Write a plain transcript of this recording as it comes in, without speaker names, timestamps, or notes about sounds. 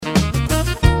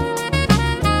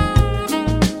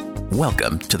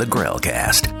Welcome to the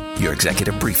Grailcast, your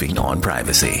executive briefing on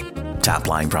privacy.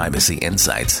 Top-line privacy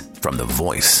insights from the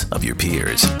voice of your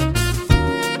peers.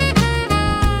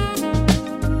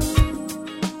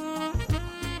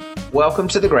 Welcome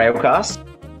to the Grailcast.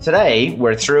 Today,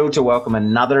 we're thrilled to welcome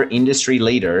another industry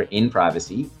leader in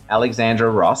privacy, Alexandra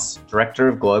Ross, Director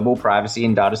of Global Privacy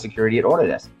and Data Security at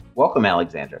Autodesk. Welcome,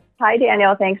 Alexandra. Hi,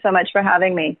 Daniel. Thanks so much for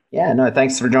having me. Yeah, no,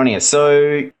 thanks for joining us.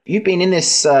 So you've been in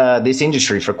this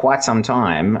industry for quite some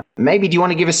time. Maybe do you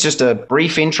want to give us just a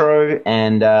brief intro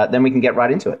and then we can get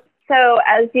right into it? So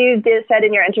as you said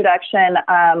in your introduction,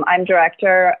 I'm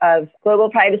Director of Global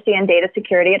Privacy and Data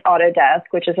Security at Autodesk,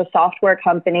 which is a software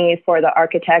company for the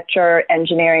architecture,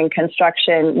 engineering,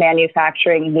 construction,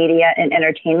 manufacturing, media, and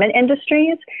entertainment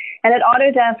industries. And at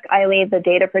Autodesk, I lead the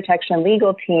data protection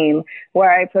legal team,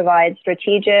 where I provide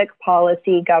strategic,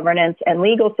 policy, governance, and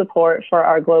legal support for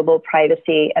our global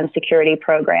privacy and security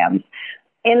programs.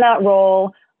 In that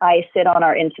role, I sit on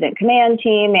our incident command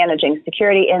team, managing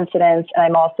security incidents, and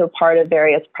I'm also part of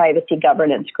various privacy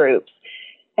governance groups.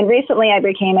 And recently, I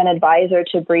became an advisor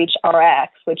to BreachRx,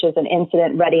 which is an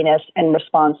incident readiness and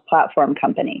response platform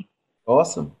company.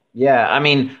 Awesome. Yeah, I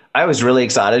mean, I was really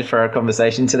excited for our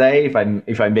conversation today,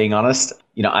 if I'm being honest.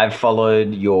 You know, I've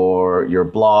followed your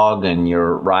blog and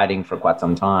your writing for quite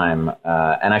some time,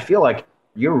 and I feel like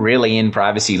you're really in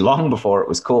privacy long before it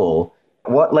was cool.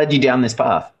 What led you down this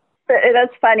path?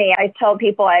 That's funny. I tell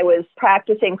people I was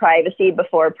practicing privacy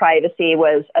before privacy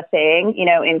was a thing,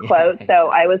 in quotes. So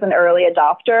I was an early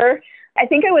adopter. I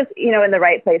think I was, in the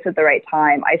right place at the right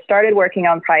time. I started working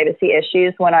on privacy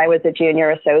issues when I was a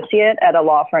junior associate at a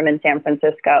law firm in San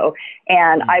Francisco.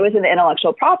 And I was in the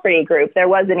intellectual property group. There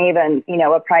wasn't even,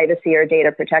 a privacy or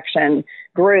data protection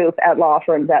group at law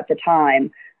firms at the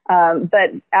time.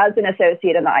 But as an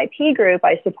associate in the IP group,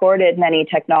 I supported many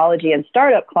technology and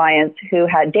startup clients who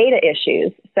had data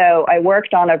issues. So I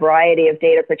worked on a variety of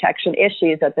data protection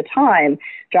issues at the time,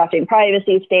 drafting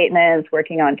privacy statements,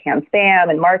 working on CAN-SPAM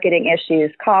and marketing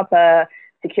issues, COPPA,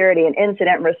 security and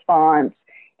incident response.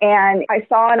 And I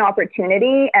saw an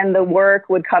opportunity, and the work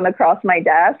would come across my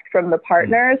desk from the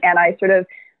partners, and I sort of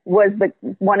was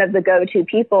one of the go-to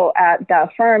people at the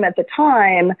firm at the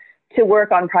time to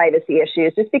work on privacy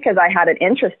issues, just because I had an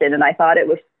interest in it. And I thought it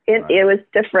was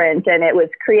different, and it was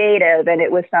creative, and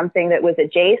it was something that was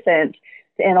adjacent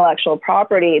to intellectual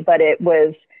property, but it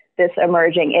was this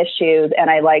emerging issue, and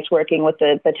I liked working with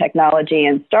the technology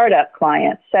and startup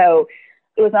clients. So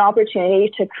it was an opportunity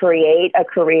to create a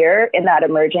career in that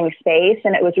emerging space,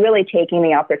 and it was really taking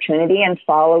the opportunity and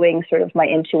following sort of my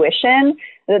intuition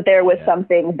that there was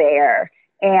something there.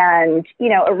 And,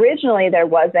 originally there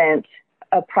wasn't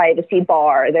a privacy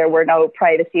bar. There were no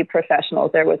privacy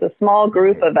professionals. There was a small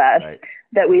group of us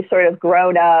that we sort of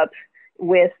grown up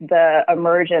with the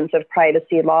emergence of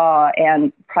privacy law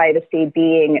and privacy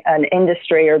being an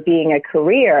industry or being a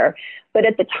career. But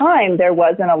at the time, there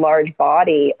wasn't a large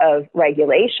body of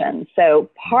regulation. So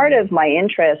part of my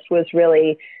interest was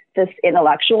really this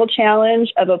intellectual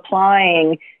challenge of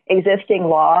applying existing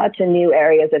law to new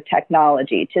areas of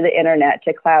technology, to the internet,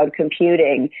 to cloud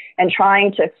computing, and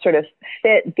trying to sort of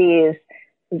fit these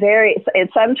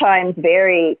sometimes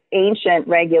very ancient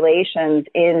regulations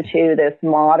into this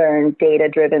modern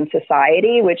data-driven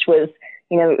society, which was,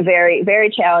 very, very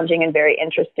challenging and very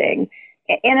interesting.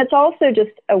 And it's also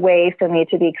just a way for me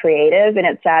to be creative, and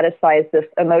it satisfies this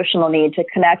emotional need to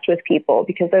connect with people,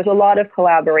 because there's a lot of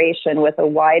collaboration with a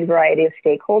wide variety of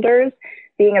stakeholders.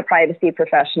 Being a privacy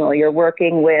professional, you're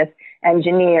working with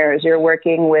engineers, you're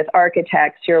working with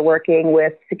architects, you're working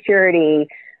with security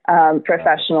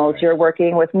professionals, you're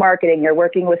working with marketing, you're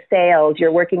working with sales,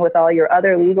 you're working with all your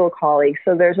other legal colleagues.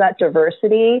 So there's that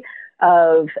diversity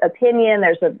of opinion,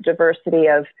 there's a diversity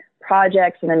of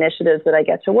projects and initiatives that I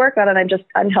get to work on, and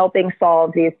I'm helping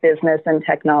solve these business and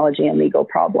technology and legal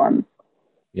problems.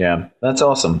 Yeah, that's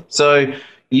awesome. So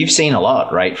you've seen a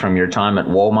lot, right? From your time at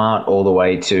Walmart all the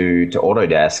way to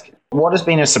Autodesk. What has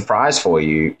been a surprise for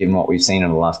you in what we've seen in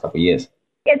the last couple of years?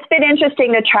 It's been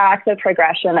interesting to track the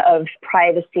progression of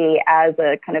privacy as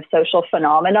a kind of social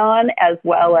phenomenon, as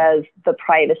well as the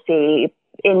privacy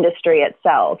industry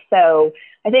itself. So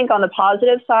I think on the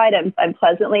positive side, I'm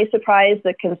pleasantly surprised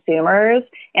that consumers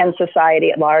and society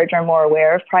at large are more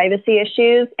aware of privacy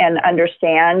issues and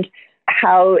understand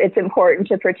how it's important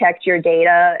to protect your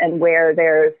data, and where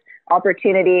there's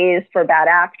opportunities for bad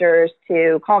actors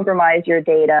to compromise your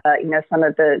data, some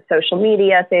of the social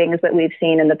media things that we've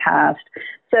seen in the past.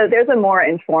 So there's a more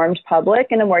informed public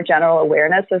and a more general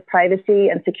awareness of privacy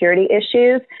and security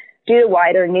issues due to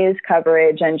wider news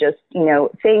coverage and just,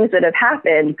 things that have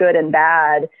happened, good and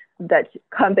bad, that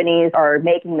companies are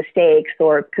making mistakes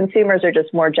or consumers are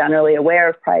just more generally aware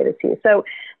of privacy. So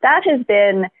that has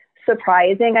been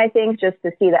surprising, I think, just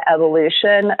to see the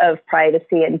evolution of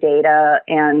privacy and data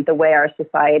and the way our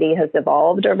society has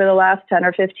evolved over the last 10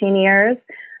 or 15 years.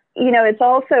 It's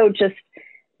also just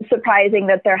surprising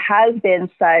that there has been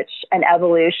such an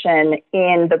evolution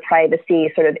in the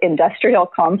privacy sort of industrial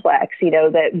complex,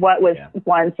 that what was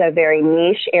once a very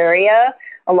niche area,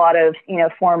 a lot of,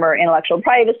 former intellectual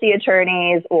privacy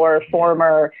attorneys or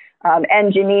former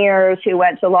engineers who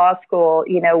went to law school,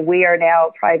 we are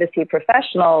now privacy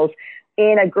professionals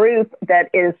in a group that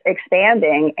is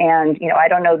expanding. And, I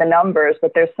don't know the numbers,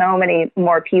 but there's so many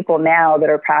more people now that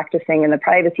are practicing in the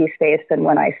privacy space than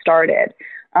when I started.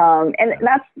 And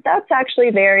that's actually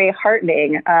very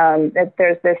heartening, that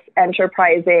there's this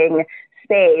enterprising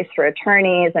space for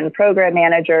attorneys and program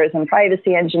managers and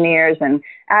privacy engineers and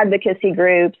advocacy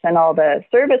groups and all the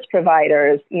service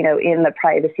providers, in the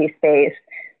privacy space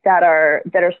that are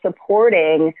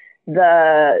supporting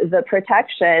the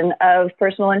protection of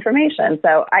personal information.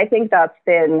 So I think that's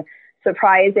been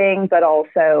surprising, but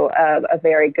also a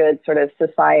very good sort of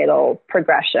societal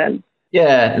progression.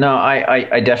 Yeah, no,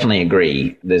 I definitely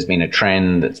agree. There's been a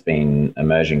trend that's been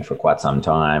emerging for quite some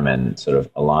time and sort of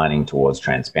aligning towards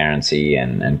transparency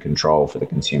and control for the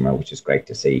consumer, which is great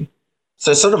to see.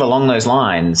 So sort of along those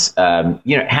lines,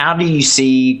 how do you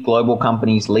see global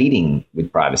companies leading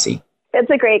with privacy? It's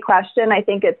a great question. I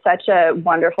think it's such a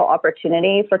wonderful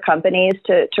opportunity for companies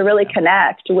to really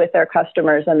connect with their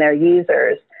customers and their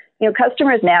users.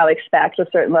 Customers now expect a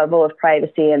certain level of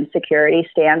privacy and security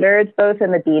standards, both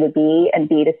in the B2B and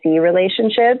B2C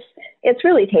relationships. It's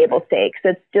really table stakes.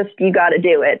 It's just, you got to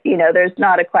do it. There's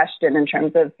not a question in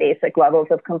terms of basic levels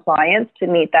of compliance to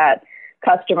meet that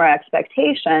customer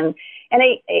expectation. And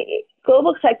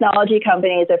global technology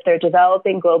companies, if they're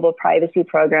developing global privacy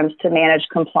programs to manage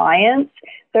compliance,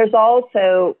 there's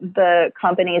also the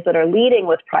companies that are leading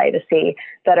with privacy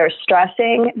that are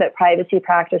stressing that privacy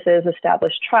practices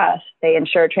establish trust. They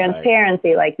ensure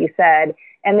transparency, like you said,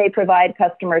 and they provide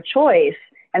customer choice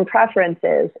and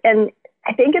preferences. And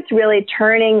I think it's really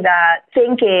turning that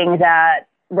thinking that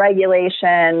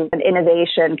regulation and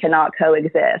innovation cannot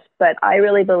coexist. But I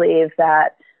really believe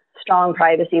that strong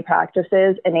privacy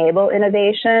practices enable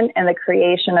innovation and the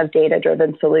creation of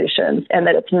data-driven solutions, and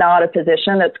that it's not a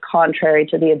position that's contrary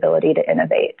to the ability to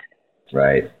innovate.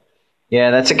 Right. Yeah,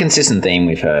 that's a consistent theme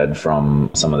we've heard from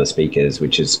some of the speakers,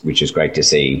 which is great to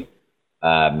see.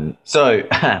 So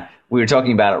we were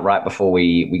talking about it right before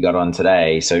we got on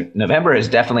today. So November has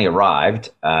definitely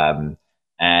arrived. For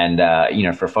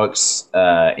folks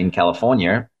in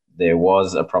California, there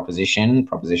was a Proposition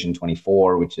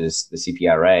 24, which is the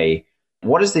CPRA.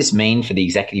 What does this mean for the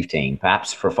executive team?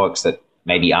 Perhaps for folks that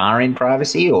maybe are in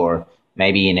privacy or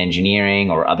maybe in engineering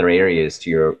or other areas, to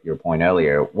your point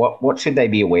earlier, what should they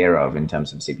be aware of in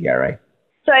terms of CPRA?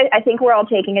 So I think we're all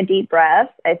taking a deep breath.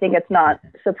 I think it's not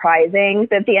surprising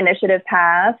that the initiative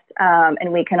passed,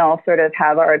 and we can all sort of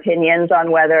have our opinions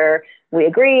on whether we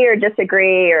agree or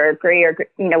disagree or agree or,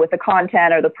 with the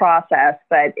content or the process,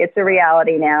 but it's a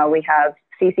reality now. We have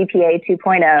CCPA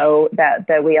 2.0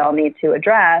 that we all need to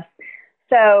address.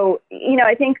 So,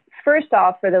 I think first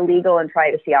off, for the legal and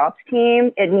privacy ops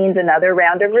team, it means another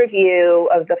round of review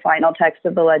of the final text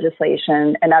of the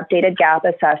legislation, an updated gap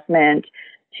assessment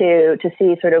to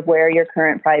see sort of where your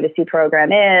current privacy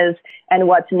program is and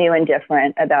what's new and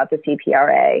different about the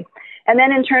CPRA. And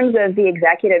then in terms of the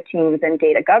executive teams and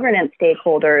data governance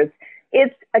stakeholders,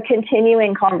 it's a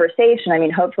continuing conversation. I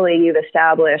mean, hopefully you've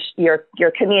established your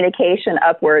communication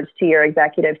upwards to your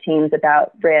executive teams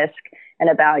about risk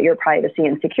and about your privacy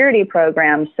and security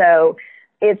programs. So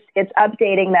it's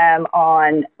updating them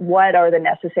on what are the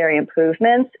necessary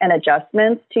improvements and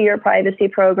adjustments to your privacy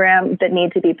program that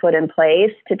need to be put in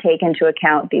place to take into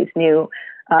account these new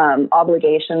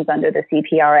obligations under the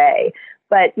CPRA.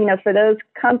 But, for those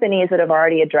companies that have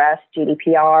already addressed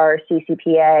GDPR,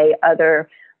 CCPA, other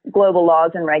global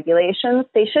laws and regulations,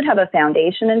 they should have a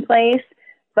foundation in place.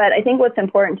 But I think what's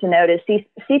important to note is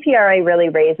CPRA really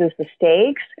raises the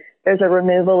stakes. There's a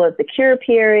removal of the cure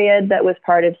period that was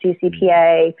part of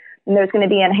CCPA, and there's going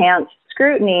to be enhanced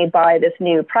scrutiny by this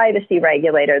new privacy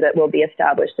regulator that will be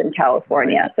established in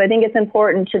California. So I think it's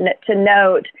important to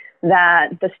note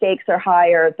that the stakes are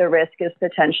higher, the risk is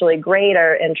potentially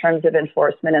greater in terms of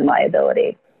enforcement and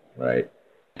liability. Right.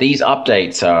 These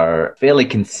updates are fairly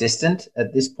consistent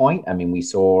at this point. I mean, we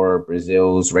saw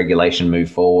Brazil's regulation move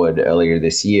forward earlier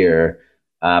this year.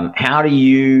 How do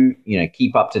you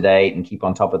keep up to date and keep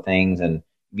on top of things? And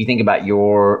if you think about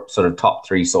your sort of top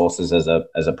three sources as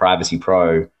a privacy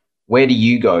pro, where do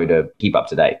you go to keep up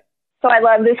to date? So I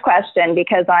love this question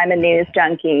because I'm a news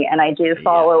junkie and I do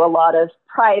follow a lot of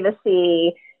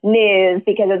privacy news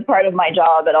because it's part of my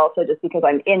job, but also just because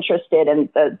I'm interested in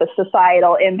the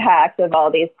societal impact of all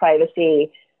these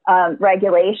privacy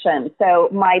regulations. So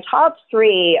my top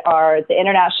three are the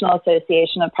International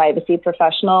Association of Privacy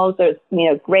Professionals. There's,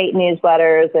 great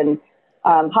newsletters and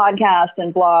podcasts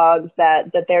and blogs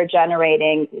that they're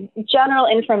generating general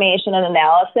information and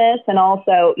analysis. And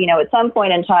also, at some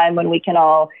point in time when we can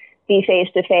all be face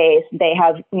to face, they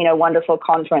have, wonderful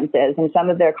conferences, and some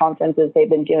of their conferences they've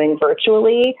been doing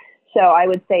virtually. So I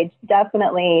would say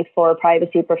definitely for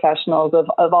privacy professionals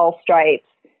of all stripes,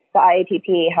 the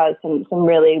IAPP has some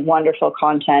really wonderful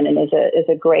content and is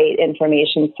a great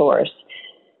information source.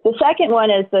 The second one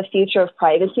is the Future of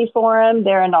Privacy Forum.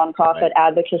 They're a nonprofit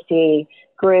advocacy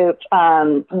group.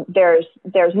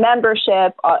 There's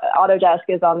membership. Autodesk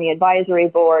is on the advisory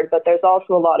board, but there's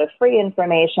also a lot of free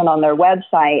information on their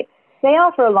website. They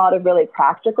offer a lot of really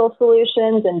practical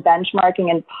solutions and benchmarking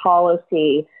and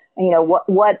policy.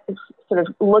 What sort of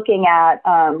looking at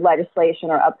legislation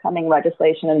or upcoming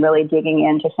legislation and really digging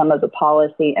into some of the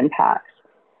policy impacts.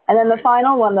 And then the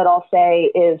final one that I'll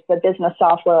say is the Business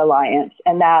Software Alliance.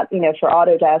 And that, for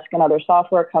Autodesk and other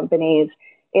software companies,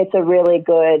 it's a really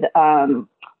good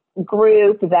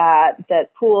group that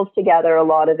pools together a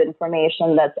lot of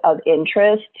information that's of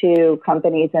interest to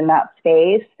companies in that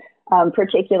space,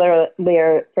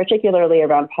 particularly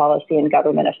around policy and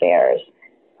government affairs.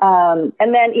 And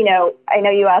then, I know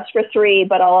you asked for three,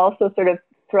 but I'll also sort of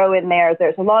throw in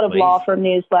there's a lot of law firm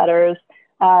newsletters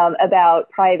about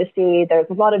privacy. There's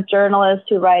a lot of journalists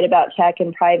who write about tech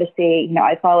and privacy.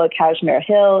 I follow Kashmir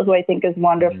Hill, who I think is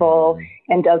wonderful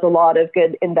and does a lot of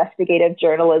good investigative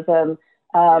journalism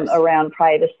around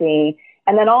privacy.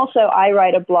 And then also I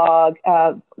write a blog,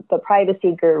 The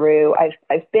Privacy Guru.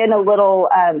 I've been a little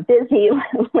busy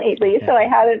lately, so I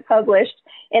haven't published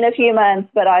in a few months,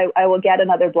 but I will get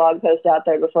another blog post out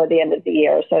there before the end of the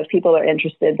year. So if people are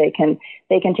interested, they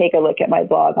can take a look at my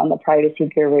blog on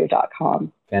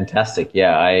theprivacyguru.com. Fantastic.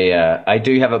 Yeah, I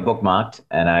do have it bookmarked,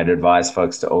 and I'd advise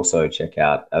folks to also check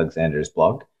out Alexandra's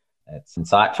blog. It's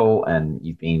insightful, and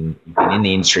you've been in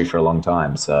the industry for a long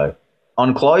time. So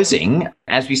on closing,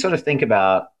 as we sort of think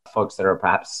about folks that are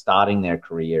perhaps starting their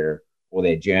career or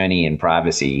their journey in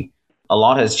privacy, a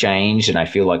lot has changed, and I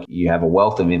feel like you have a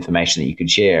wealth of information that you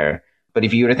could share. But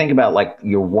if you were to think about like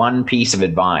your one piece of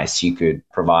advice you could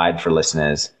provide for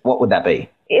listeners, what would that be?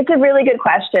 It's a really good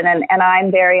question, and I'm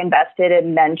very invested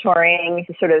in mentoring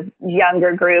the sort of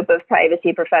younger group of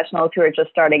privacy professionals who are just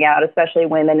starting out, especially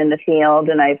women in the field.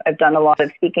 And I've done a lot of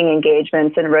speaking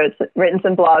engagements and written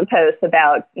some blog posts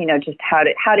about, just how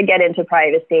to get into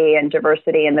privacy and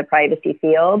diversity in the privacy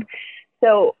field.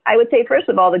 So I would say, first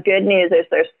of all, the good news is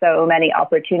there's so many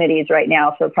opportunities right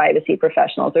now for privacy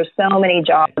professionals. There's so many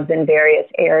jobs in various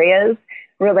areas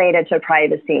related to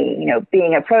privacy,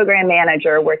 being a program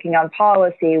manager, working on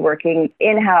policy, working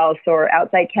in-house or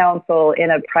outside counsel in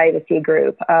a privacy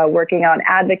group, working on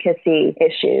advocacy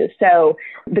issues. So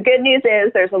the good news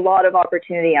is there's a lot of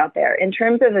opportunity out there. In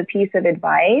terms of a piece of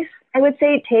advice, I would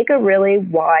say take a really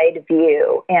wide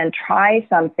view and try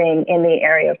something in the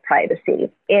area of privacy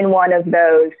in one of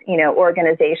those,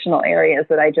 organizational areas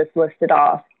that I just listed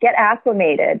off. Get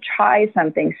acclimated, try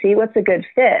something, see what's a good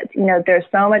fit. There's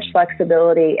so much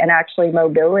flexibility and actually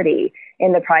mobility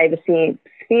in the privacy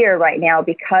sphere right now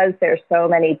because there's so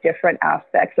many different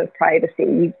aspects of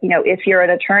privacy. If you're an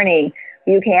attorney,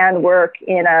 you can work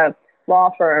in a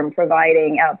law firm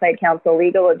providing outside counsel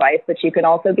legal advice, but you can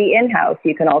also be in-house.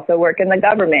 You can also work in the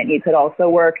government. You could also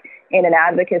work in an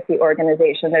advocacy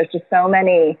organization. There's just so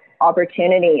many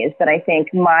opportunities that I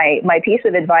think my piece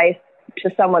of advice to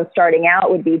someone starting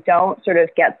out would be don't sort of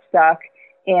get stuck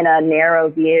in a narrow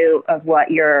view of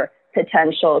what your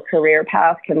potential career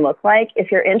path can look like.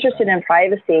 If you're interested in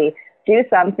privacy, do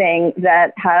something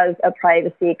that has a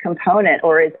privacy component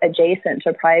or is adjacent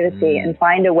to privacy and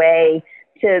find a way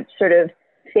to sort of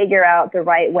figure out the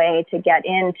right way to get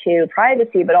into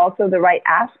privacy, but also the right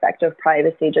aspect of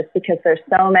privacy, just because there's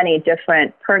so many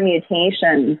different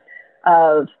permutations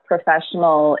of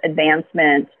professional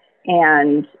advancement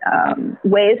and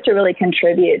ways to really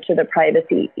contribute to the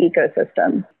privacy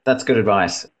ecosystem. That's good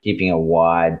advice, keeping a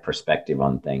wide perspective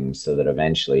on things so that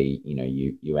eventually,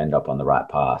 you end up on the right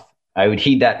path. I would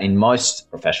heed that in most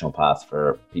professional paths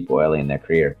for people early in their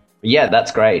career. But yeah,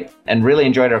 that's great. And really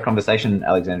enjoyed our conversation,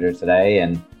 Alexandra, today.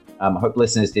 And hope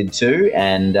listeners did too.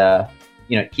 And,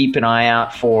 keep an eye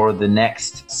out for the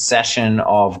next session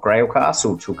of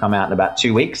Grailcast, which will come out in about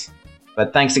 2 weeks.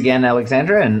 But thanks again,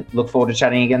 Alexandra, and look forward to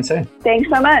chatting again soon. Thanks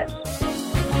so much.